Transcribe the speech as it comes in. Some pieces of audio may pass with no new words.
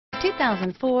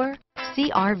2004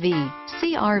 CR-V.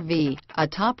 CR-V, a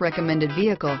top recommended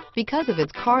vehicle because of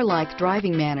its car-like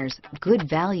driving manners, good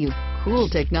value, cool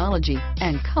technology,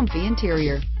 and comfy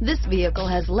interior. This vehicle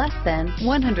has less than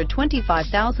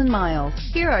 125,000 miles.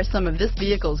 Here are some of this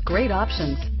vehicle's great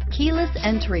options: keyless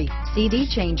entry, CD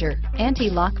changer,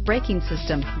 anti-lock braking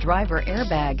system, driver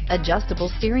airbag, adjustable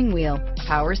steering wheel,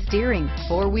 power steering,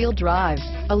 four-wheel drive,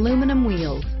 aluminum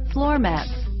wheels, floor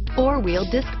mats, four-wheel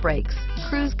disc brakes,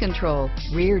 cruise control,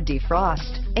 rear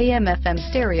defrost, AM/FM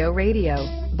stereo radio,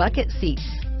 bucket seats,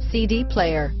 CD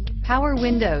player, power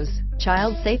windows,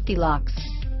 child safety locks,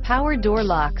 power door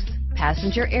locks,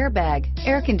 passenger airbag,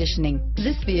 air conditioning.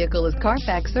 This vehicle is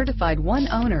Carfax certified one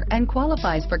owner and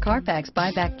qualifies for Carfax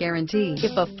buyback guarantee.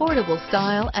 If affordable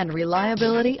style and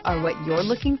reliability are what you're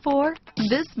looking for,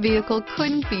 this vehicle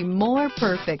couldn't be more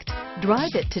perfect.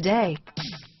 Drive it today.